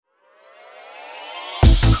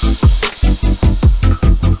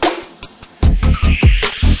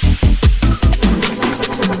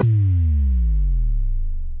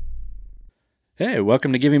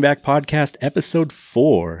welcome to Giving Back Podcast, episode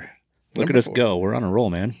 4. Look Number at us 4. go. We're on a roll,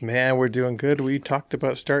 man. Man, we're doing good. We talked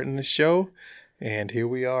about starting the show, and here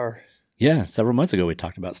we are. Yeah, several months ago we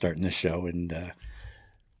talked about starting this show, and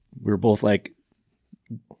we were both like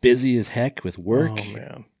busy as heck with work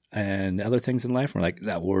and other things in life. We're like,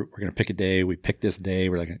 no, we're going to pick a day. We picked this day.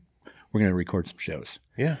 We're going to record some shows.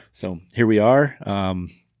 Yeah. So here we are,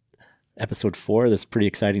 episode 4. This is pretty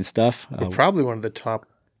exciting stuff. We're probably one of the top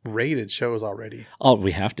rated shows already. Oh,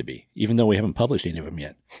 we have to be, even though we haven't published any of them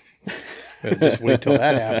yet. Just wait till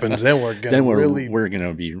that happens. Then we're going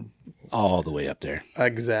to be all the way up there.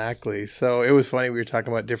 Exactly. So it was funny. We were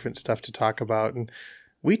talking about different stuff to talk about, and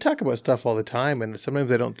we talk about stuff all the time. And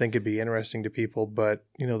sometimes I don't think it'd be interesting to people, but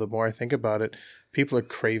the more I think about it, people are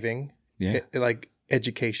craving like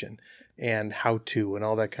education and how to and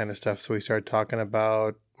all that kind of stuff. So we started talking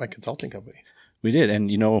about my consulting company. We did, and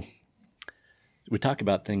we talk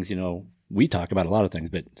about things. We talk about a lot of things,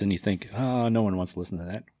 but then you think, oh, no one wants to listen to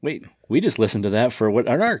that. Wait, we just listened to that for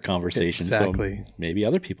our conversation. Exactly. So maybe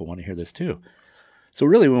other people want to hear this too. So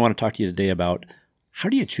really, we want to talk to you today about how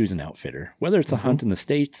do you choose an outfitter, whether it's a hunt in the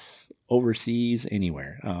States, overseas,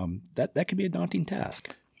 anywhere. That could be a daunting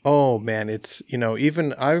task. Oh man, it's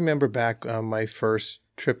even I remember back on my first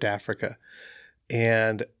trip to Africa,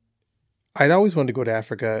 and I'd always wanted to go to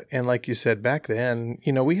Africa. And like you said, back then,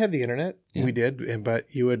 we had the internet, we did,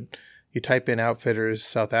 but you type in outfitters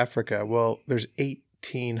South Africa. Well, there's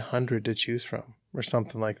 1,800 to choose from or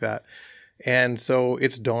something like that. And so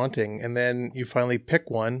it's daunting. And then you finally pick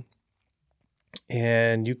one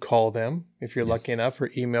and you call them if you're lucky enough,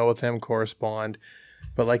 or email with them, correspond.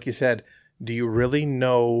 But like you said, do you really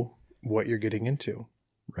know what you're getting into?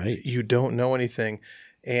 Right. You don't know anything.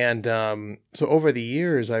 And so over the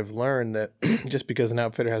years, I've learned that just because an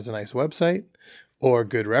outfitter has a nice website or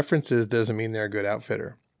good references doesn't mean they're a good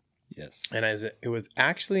outfitter. Yes. And it was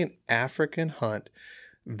actually an African hunt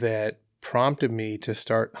that prompted me to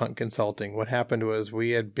start hunt consulting. What happened was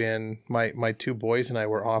we had been, my 2 boys and I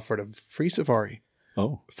were offered a free safari.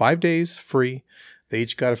 Oh. 5 days free. They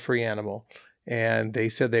each got a free animal. And they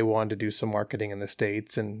said they wanted to do some marketing in the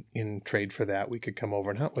States, and in trade for that, we could come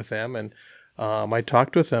over and hunt with them. And I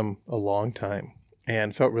talked with them a long time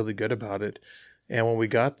and felt really good about it. And when we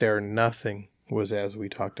got there, nothing was as we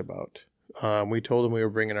talked about. We told them we were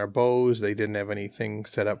bringing our bows. They didn't have anything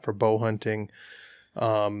set up for bow hunting.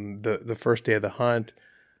 The first day of the hunt,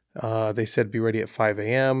 they said be ready at 5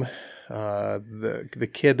 a.m. The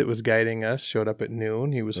kid that was guiding us showed up at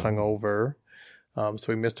noon. He was hungover. So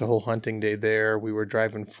we missed a whole hunting day there. We were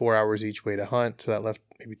driving 4 hours each way to hunt, so that left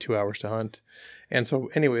maybe 2 hours to hunt. And so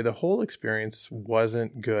anyway, the whole experience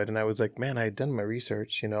wasn't good. And I was like, man, I had done my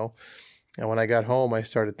research, And when I got home, I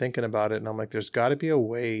started thinking about it, and I'm like, there's got to be a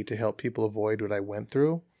way to help people avoid what I went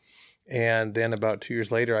through. And then about 2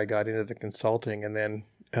 years later, I got into the consulting, and then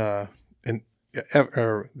then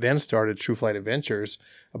started TruFlight Adventures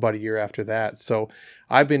about a year after that. So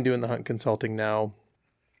I've been doing the hunt consulting now,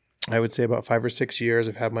 I would say about 5 or 6 years.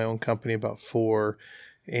 I've had my own company about 4.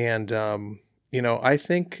 And, I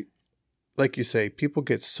think, like you say, people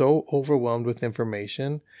get so overwhelmed with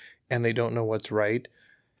information and they don't know what's right.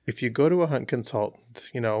 If you go to a hunt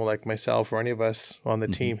consultant, like myself or any of us on the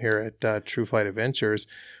team here at TruFlight Adventures,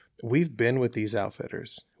 we've been with these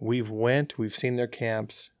outfitters. We've seen their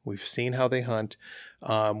camps. We've seen how they hunt.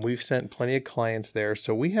 We've sent plenty of clients there.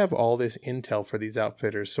 So we have all this intel for these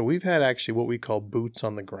outfitters. So we've had actually what we call boots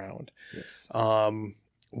on the ground. Yes.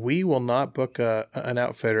 We will not book an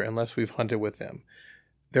outfitter unless we've hunted with them.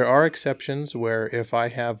 There are exceptions where if I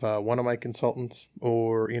have one of my consultants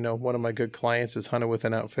or, one of my good clients has hunted with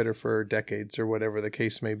an outfitter for decades or whatever the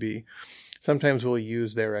case may be, sometimes we'll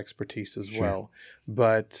use their expertise as well.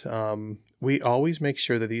 But we always make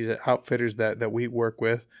sure that these outfitters that we work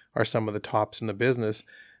with are some of the tops in the business.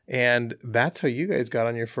 And that's how you guys got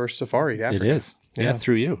on your first safari to Africa. It is. Yeah,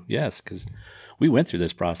 through you. Yes, because we went through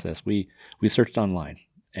this process. We searched online.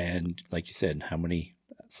 And like you said, how many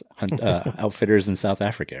outfitters in South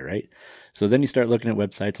Africa, right? So then you start looking at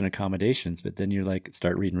websites and accommodations, but then you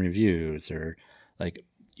start reading reviews, or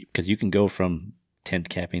because you can go from tent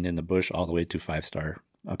camping in the bush all the way to 5-star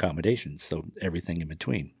accommodations, so everything in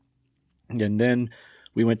between. And then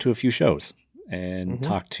we went to a few shows and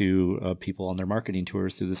talked to people on their marketing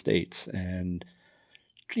tours through the States, and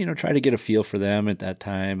try to get a feel for them at that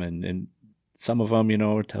time. And some of them,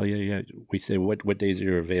 tell you, we say, what days are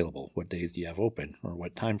you available? What days do you have open? Or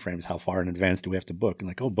what time frames? How far in advance do we have to book?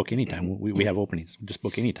 And book anytime. We have openings. Just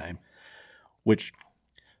book anytime. Which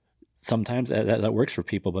sometimes that works for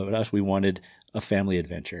people, but with us, we wanted a family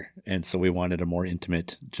adventure. And so we wanted a more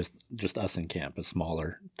intimate, just us in camp, a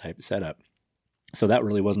smaller type setup. So that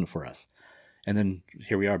really wasn't for us. And then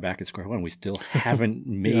here we are back at square one. We still haven't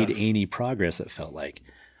made Yes. any progress, it felt like.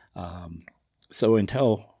 So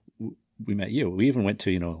until we met you, we even went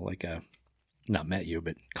to, not met you,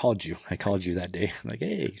 but called you. I called you that day. Like,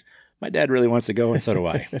 hey, my dad really wants to go, and so do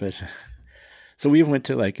I. But so we even went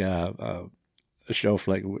to like a show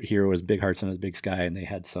for like here was Big Hearts in the Big Sky, and they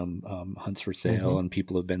had some hunts for sale, and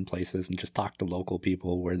people have been places and just talked to local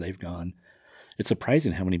people where they've gone. It's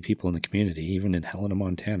surprising how many people in the community, even in Helena,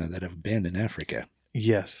 Montana, that have been in Africa.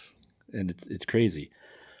 Yes. And it's crazy.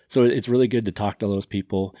 So it's really good to talk to those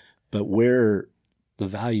people. But where the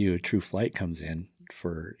value of TruFlight comes in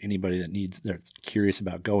for anybody that's curious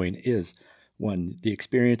about going is, one, the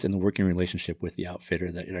experience and the working relationship with the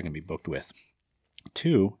outfitter that you're going to be booked with.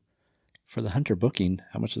 Two, for the hunter booking,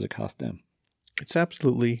 how much does it cost them? It's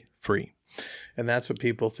absolutely free. And that's what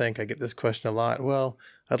people think. I get this question a lot. Well,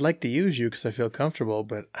 I'd like to use you because I feel comfortable,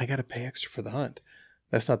 but I got to pay extra for the hunt.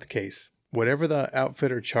 That's not the case. Whatever the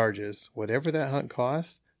outfitter charges, whatever that hunt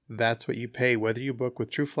costs, that's what you pay, whether you book with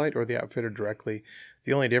TruFlight or the outfitter directly.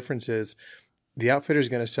 The only difference is the outfitter is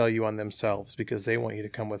going to sell you on themselves because they want you to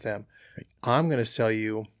come with them. Right. I'm going to sell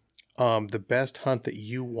you the best hunt that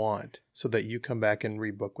you want so that you come back and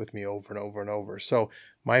rebook with me over and over and over. So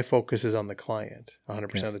my focus is on the client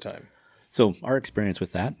 100% of the time. So our experience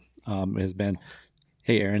with that has been,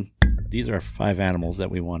 hey, Erin, these are 5 animals that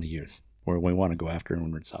we want to use or we want to go after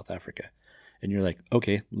when we're in South Africa. And you're like,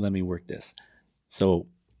 okay, let me work this. So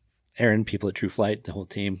Erin, people at TruFlight, the whole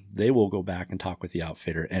team, they will go back and talk with the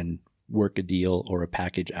outfitter and work a deal or a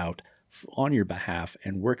package out on your behalf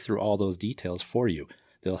and work through all those details for you.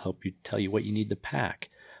 They'll help you, tell you what you need to pack.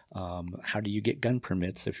 How do you get gun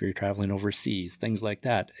permits if you're traveling overseas? Things like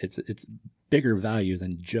that. It's bigger value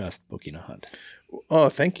than just booking a hunt. Oh,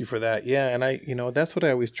 thank you for that. Yeah. And that's what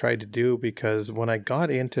I always tried to do, because when I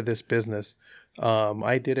got into this business,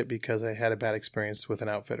 I did it because I had a bad experience with an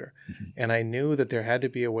outfitter. And I knew that there had to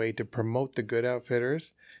be a way to promote the good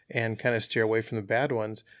outfitters and kind of steer away from the bad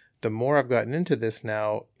ones. The more I've gotten into this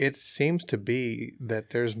now, it seems to be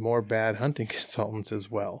that there's more bad hunting consultants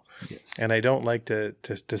as well. Yes. And I don't like to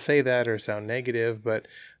say that or sound negative, but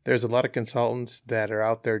there's a lot of consultants that are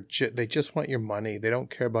out there. They just want your money. They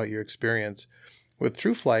don't care about your experience. With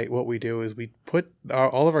TruFlight, what we do is we put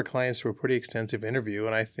all of our clients through a pretty extensive interview.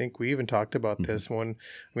 And I think we even talked about this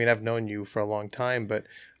I've known you for a long time, but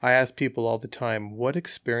I ask people all the time, what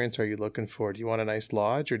experience are you looking for? Do you want a nice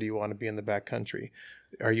lodge or do you want to be in the backcountry?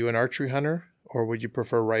 Are you an archery hunter or would you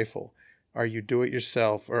prefer rifle? Are you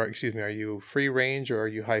do-it-yourself, or are you free range or are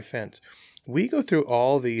you high fence? We go through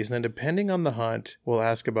all these, and then depending on the hunt, we'll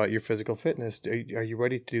ask about your physical fitness. Are you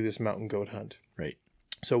ready to do this mountain goat hunt? Right.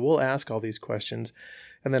 So we'll ask all these questions.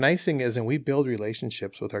 And the nice thing is, and we build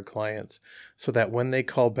relationships with our clients so that when they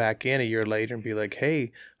call back in a year later and be like,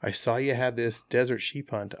 hey, I saw you had this desert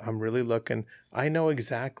sheep hunt. I'm really looking. I know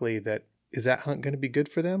exactly that. Is that hunt going to be good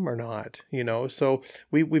for them or not? So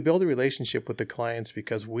we build a relationship with the clients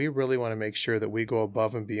because we really want to make sure that we go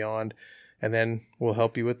above and beyond. And then we'll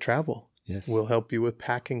help you with travel. Yes. We'll help you with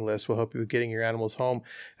packing lists. We'll help you with getting your animals home.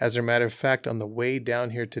 As a matter of fact, on the way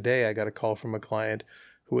down here today, I got a call from a client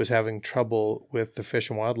who was having trouble with the Fish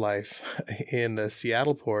and Wildlife in the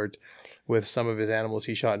Seattle port with some of his animals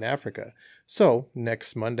he shot in Africa. So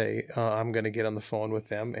next Monday, I'm going to get on the phone with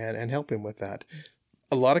them and help him with that.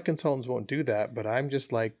 A lot of consultants won't do that, but I'm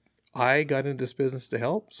just like, I got into this business to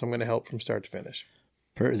help, so I'm going to help from start to finish.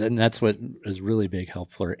 Then that's what is really big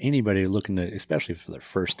help for anybody looking to, especially for their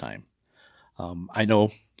first time. I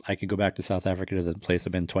know I could go back to South Africa, to the place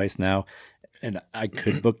I've been twice now, and I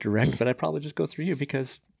could book direct, but I'd probably just go through you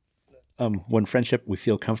because when friendship, we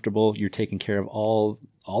feel comfortable. You're taking care of all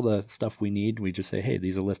the stuff we need. We just say, hey,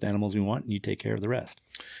 these are the list animals we want, and you take care of the rest.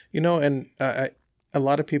 A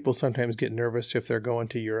lot of people sometimes get nervous if they're going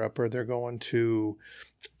to Europe or they're going to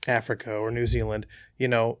Africa or New Zealand.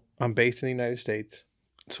 I'm based in the United States,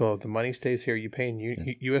 so the money stays here. You pay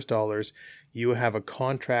in U.S. dollars. You have a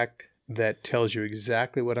contract that tells you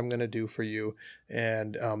exactly what I'm going to do for you,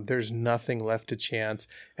 and there's nothing left to chance.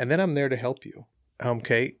 And then I'm there to help you.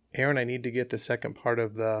 Okay, Erin, I need to get the second part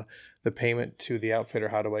of the payment to the outfitter.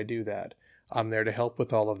 How do I do that? I'm there to help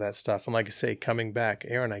with all of that stuff. And like I say, coming back,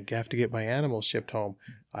 Erin, I have to get my animals shipped home.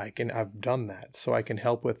 I've done that, so I can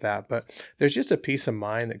help with that. But there's just a peace of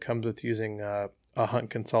mind that comes with using a hunt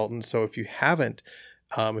consultant. So if you haven't,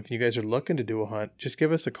 if you guys are looking to do a hunt, just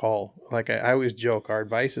give us a call. Like I always joke, our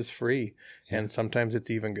advice is free, and sometimes it's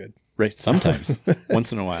even good. Right. Sometimes.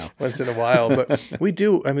 Once in a while. Once in a while. But we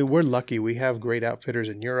do. I mean, we're lucky. We have great outfitters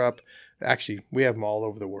in Europe. Actually, we have them all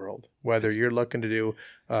over the world. Whether you're looking to do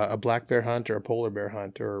a black bear hunt or a polar bear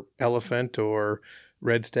hunt or elephant or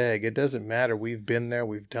red stag, it doesn't matter. We've been there.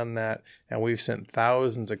 We've done that. And we've sent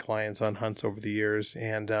thousands of clients on hunts over the years.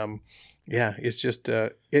 And yeah, it's just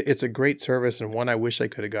it's a great service and one I wish I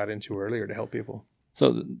could have got into earlier to help people.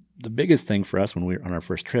 So the biggest thing for us when we were on our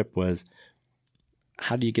first trip was,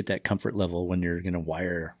 how do you get that comfort level when you're going to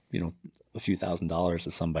wire, a few $1,000s to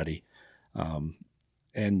somebody?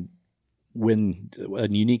 And when a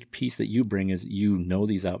unique piece that you bring is,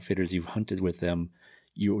 these outfitters, you've hunted with them,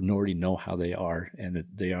 you already know how they are, and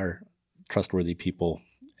that they are trustworthy people.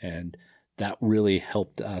 And that really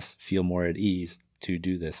helped us feel more at ease to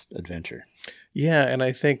do this adventure. Yeah. And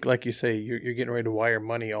I think, like you say, you're getting ready to wire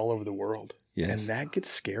money all over the world. Yes. And that gets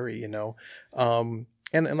scary, And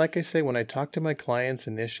like I say, when I talk to my clients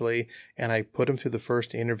initially and I put them through the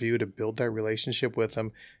first interview to build that relationship with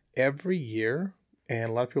them, every year, and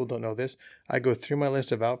a lot of people don't know this, I go through my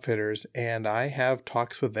list of outfitters and I have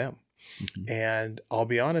talks with them. Mm-hmm. And I'll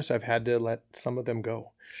be honest, I've had to let some of them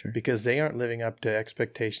go. Sure. Because they aren't living up to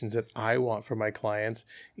expectations that I want for my clients.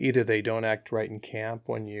 Either they don't act right in camp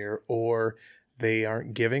one year, or they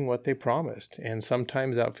aren't giving what they promised. And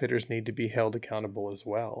sometimes outfitters need to be held accountable as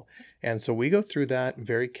well. And so we go through that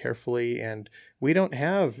very carefully. And we don't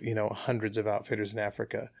have, hundreds of outfitters in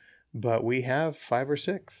Africa, but we have 5 or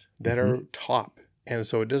 6 that mm-hmm. are top. And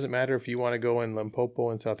so it doesn't matter if you want to go in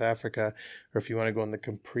Limpopo in South Africa, or if you want to go in the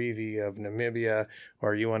Caprivi of Namibia,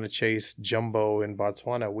 or you want to chase Jumbo in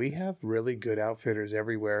Botswana. We have really good outfitters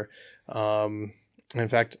everywhere. In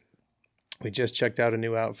fact, we just checked out a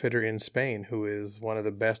new outfitter in Spain who is one of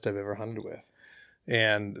the best I've ever hunted with.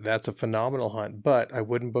 And that's a phenomenal hunt. But I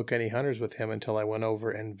wouldn't book any hunters with him until I went over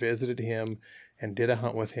and visited him and did a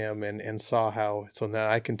hunt with him and saw how. So now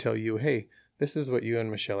I can tell you, hey, this is what you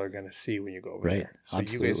and Michelle are going to see when you go over there. So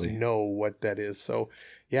absolutely. You guys know what that is. So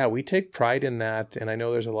yeah, we take pride in that. And I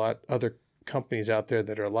know there's a lot other companies out there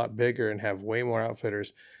that are a lot bigger and have way more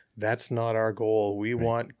outfitters. That's not our goal. We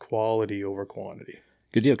want quality over quantity.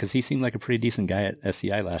 Good deal, because he seemed like a pretty decent guy at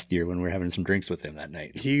SCI last year when we were having some drinks with him that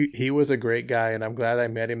night. He was a great guy, and I'm glad I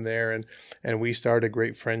met him there, and we started a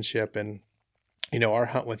great friendship. And, our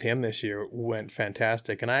hunt with him this year went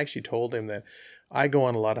fantastic. And I actually told him that I go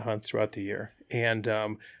on a lot of hunts throughout the year, and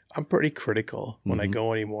I'm pretty critical when mm-hmm. I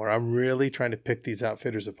go anymore. I'm really trying to pick these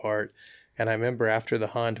outfitters apart. And I remember after the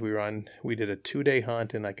hunt, we did a 2-day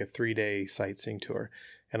hunt and like a 3-day sightseeing tour.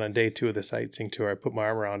 And on day 2 of the sightseeing tour, I put my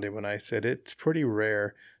arm around him and I said, it's pretty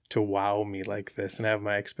rare to wow me like this and have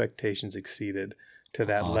my expectations exceeded to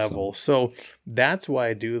that awesome. Level. So that's why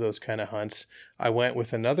I do those kind of hunts. I went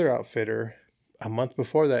with another outfitter a month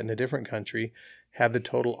before that in a different country, had the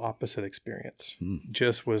total opposite experience.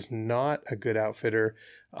 Just was not a good outfitter.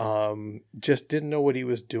 Just didn't know what he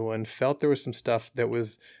was doing. Felt there was some stuff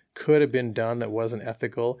that could have been done that wasn't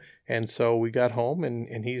ethical. And so we got home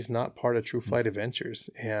and he's not part of TruFlight Adventures.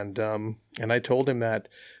 And I told him that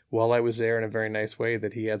while I was there in a very nice way,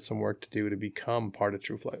 that he had some work to do to become part of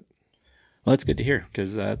TruFlight. Well, that's good to hear,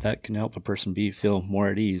 because that can help a person feel more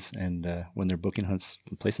at ease and when they're booking hunts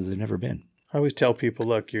in places they've never been. I always tell people,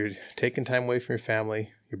 look, you're taking time away from your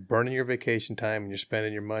family, you're burning your vacation time, and you're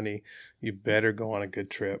spending your money. You better go on a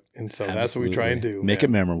good trip. And so Absolutely. That's what we try and do. Make it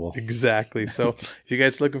memorable. Exactly. So if you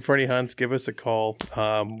guys are looking for any hunts, give us a call.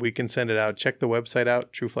 We can send it out. Check the website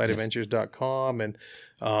out, TruFlightAdventures.com. And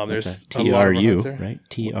there's TRU, right?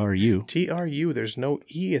 TRU. TRU. There's no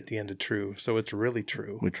E at the end of true. So it's really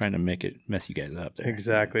true. We're trying to mess you guys up there.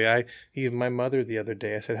 Exactly. Even my mother the other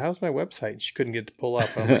day, I said, how's my website? And she couldn't get it to pull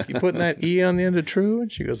up. I'm like, you putting that E on the end of true?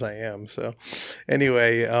 And she goes, I am. So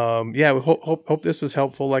anyway, we hope this was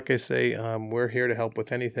helpful. Like I say, we're here to help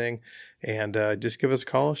with anything. And just give us a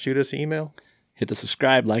call, shoot us an email. Hit the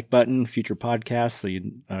subscribe, like button, future podcasts so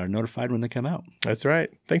you are notified when they come out. That's right.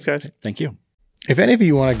 Thanks, guys. Thank you. If any of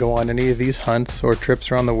you want to go on any of these hunts or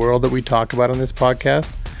trips around the world that we talk about on this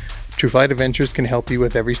podcast, TruFlight Adventures can help you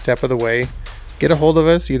with every step of the way. Get a hold of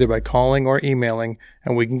us either by calling or emailing,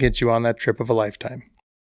 and we can get you on that trip of a lifetime.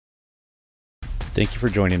 Thank you for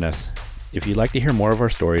joining us. If you'd like to hear more of our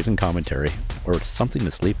stories and commentary, or something to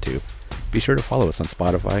sleep to, be sure to follow us on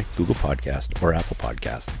Spotify, Google Podcast, or Apple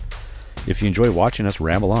Podcast. If you enjoy watching us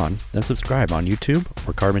ramble on, then subscribe on YouTube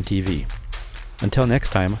or Carbon TV. Until next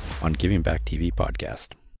time on Giving Back TV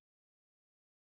Podcast.